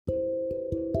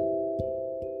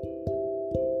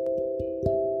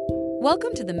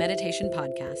Welcome to the Meditation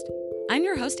Podcast. I'm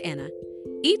your host, Anna.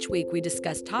 Each week, we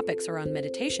discuss topics around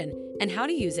meditation and how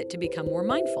to use it to become more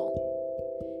mindful.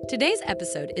 Today's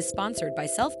episode is sponsored by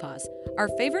SelfPause, our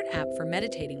favorite app for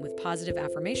meditating with positive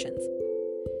affirmations.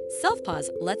 SelfPause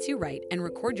lets you write and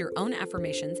record your own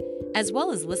affirmations, as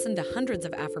well as listen to hundreds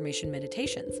of affirmation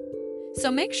meditations. So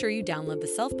make sure you download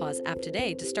the SelfPause app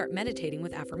today to start meditating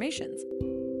with affirmations.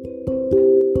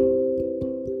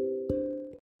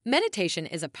 Meditation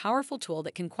is a powerful tool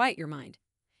that can quiet your mind.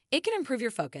 It can improve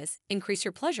your focus, increase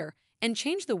your pleasure, and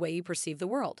change the way you perceive the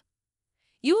world.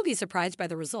 You will be surprised by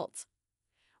the results.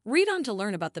 Read on to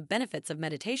learn about the benefits of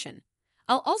meditation.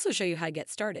 I'll also show you how to get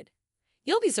started.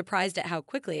 You'll be surprised at how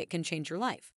quickly it can change your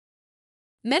life.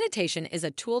 Meditation is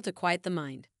a tool to quiet the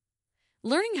mind.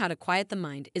 Learning how to quiet the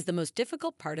mind is the most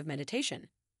difficult part of meditation.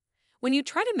 When you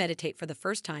try to meditate for the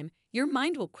first time, your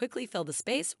mind will quickly fill the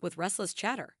space with restless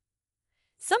chatter.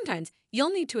 Sometimes you'll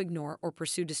need to ignore or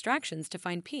pursue distractions to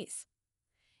find peace.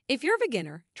 If you're a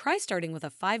beginner, try starting with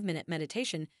a 5-minute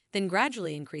meditation, then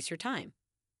gradually increase your time.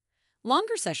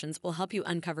 Longer sessions will help you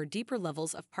uncover deeper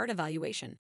levels of part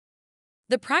evaluation.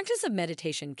 The practice of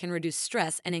meditation can reduce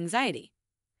stress and anxiety.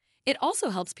 It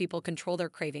also helps people control their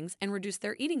cravings and reduce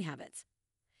their eating habits.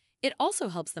 It also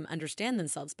helps them understand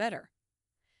themselves better.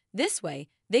 This way,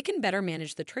 they can better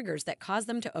manage the triggers that cause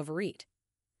them to overeat.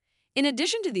 In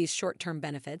addition to these short-term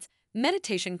benefits,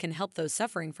 meditation can help those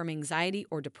suffering from anxiety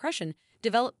or depression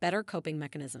develop better coping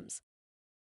mechanisms.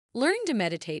 Learning to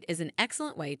meditate is an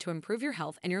excellent way to improve your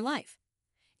health and your life.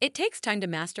 It takes time to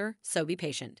master, so be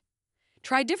patient.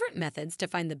 Try different methods to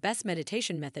find the best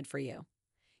meditation method for you.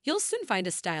 You'll soon find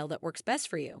a style that works best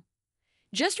for you.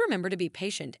 Just remember to be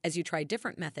patient as you try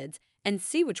different methods and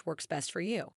see which works best for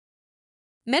you.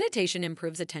 Meditation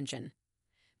improves attention.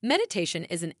 Meditation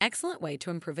is an excellent way to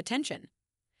improve attention.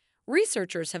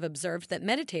 Researchers have observed that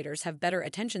meditators have better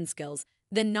attention skills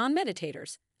than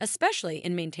non-meditators, especially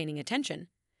in maintaining attention,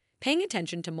 paying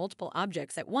attention to multiple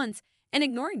objects at once, and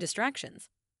ignoring distractions.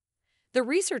 The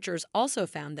researchers also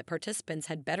found that participants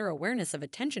had better awareness of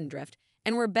attention drift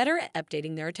and were better at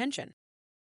updating their attention.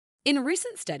 In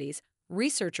recent studies,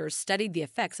 researchers studied the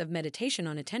effects of meditation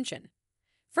on attention.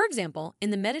 For example,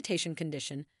 in the meditation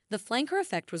condition, the flanker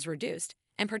effect was reduced,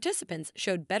 and participants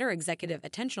showed better executive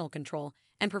attentional control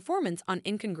and performance on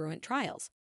incongruent trials.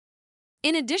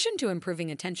 In addition to improving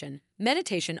attention,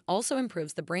 meditation also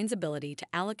improves the brain's ability to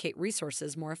allocate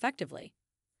resources more effectively.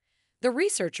 The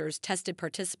researchers tested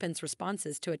participants'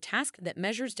 responses to a task that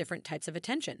measures different types of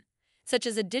attention, such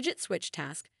as a digit switch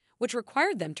task, which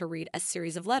required them to read a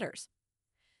series of letters.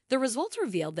 The results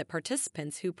revealed that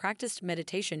participants who practiced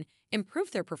meditation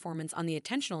improved their performance on the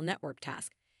attentional network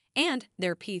task, and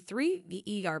their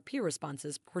P3VERP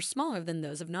responses were smaller than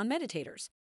those of non-meditators.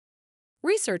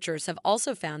 Researchers have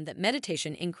also found that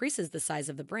meditation increases the size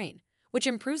of the brain, which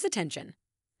improves attention.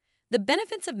 The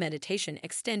benefits of meditation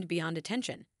extend beyond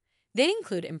attention. They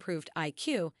include improved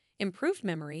IQ, improved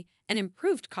memory, and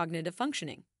improved cognitive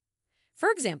functioning.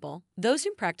 For example, those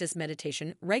who practice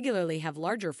meditation regularly have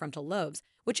larger frontal lobes,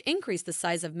 which increase the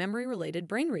size of memory-related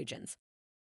brain regions.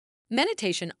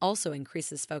 Meditation also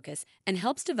increases focus and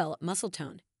helps develop muscle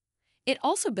tone. It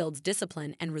also builds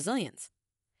discipline and resilience.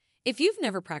 If you've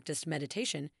never practiced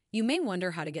meditation, you may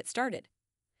wonder how to get started.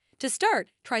 To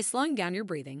start, try slowing down your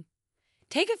breathing.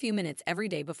 Take a few minutes every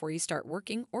day before you start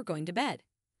working or going to bed.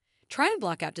 Try and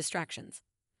block out distractions.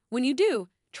 When you do,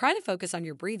 try to focus on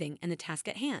your breathing and the task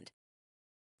at hand.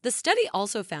 The study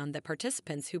also found that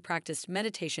participants who practiced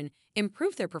meditation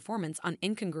improved their performance on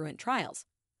incongruent trials.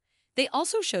 They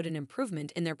also showed an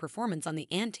improvement in their performance on the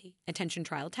anti-attention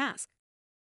trial task.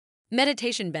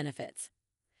 Meditation benefits.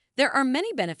 There are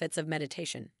many benefits of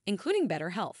meditation, including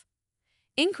better health,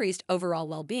 increased overall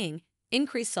well-being,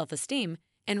 increased self-esteem,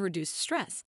 and reduced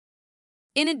stress.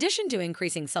 In addition to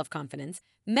increasing self-confidence,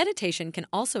 meditation can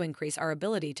also increase our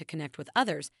ability to connect with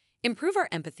others, improve our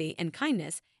empathy and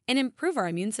kindness, and improve our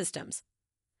immune systems.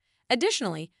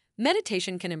 Additionally,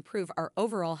 meditation can improve our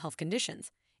overall health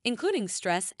conditions, including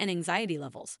stress and anxiety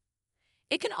levels.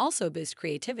 It can also boost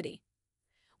creativity.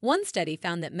 One study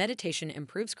found that meditation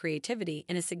improves creativity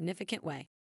in a significant way.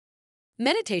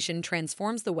 Meditation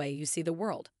transforms the way you see the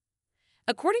world.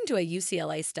 According to a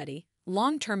UCLA study,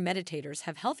 long-term meditators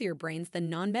have healthier brains than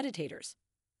non-meditators.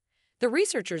 The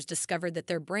researchers discovered that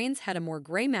their brains had a more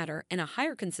gray matter and a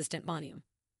higher consistent volume.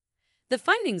 The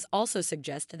findings also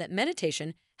suggest that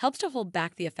meditation helps to hold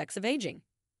back the effects of aging.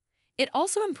 It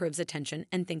also improves attention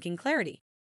and thinking clarity.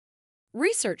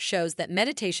 Research shows that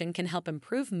meditation can help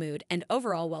improve mood and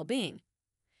overall well-being.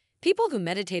 People who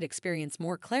meditate experience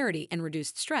more clarity and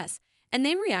reduced stress, and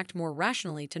they react more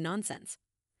rationally to nonsense.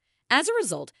 As a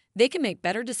result, they can make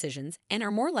better decisions and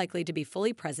are more likely to be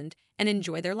fully present and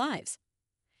enjoy their lives.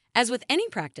 As with any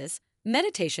practice,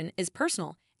 meditation is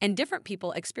personal and different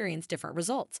people experience different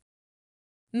results.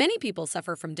 Many people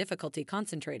suffer from difficulty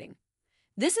concentrating.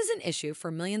 This is an issue for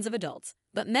millions of adults,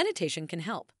 but meditation can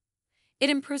help. It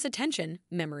improves attention,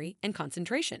 memory, and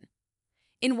concentration.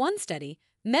 In one study,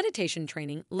 meditation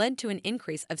training led to an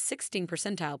increase of 16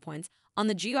 percentile points on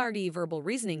the GRE verbal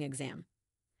reasoning exam.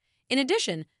 In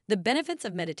addition, the benefits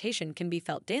of meditation can be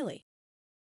felt daily.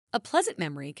 A pleasant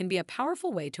memory can be a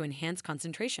powerful way to enhance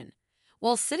concentration.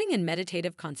 While sitting in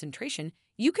meditative concentration,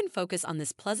 you can focus on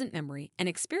this pleasant memory and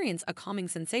experience a calming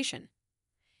sensation.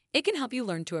 It can help you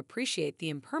learn to appreciate the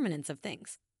impermanence of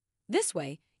things. This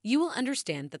way, you will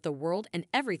understand that the world and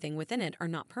everything within it are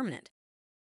not permanent.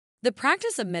 The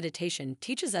practice of meditation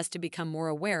teaches us to become more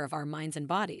aware of our minds and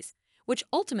bodies, which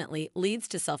ultimately leads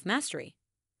to self-mastery.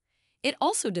 It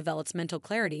also develops mental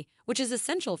clarity, which is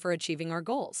essential for achieving our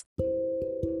goals.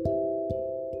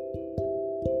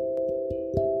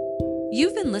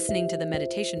 You've been listening to the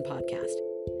Meditation Podcast.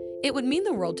 It would mean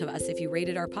the world to us if you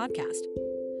rated our podcast.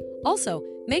 Also,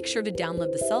 make sure to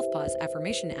download the Self-Pause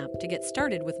Affirmation app to get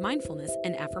started with mindfulness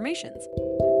and affirmations.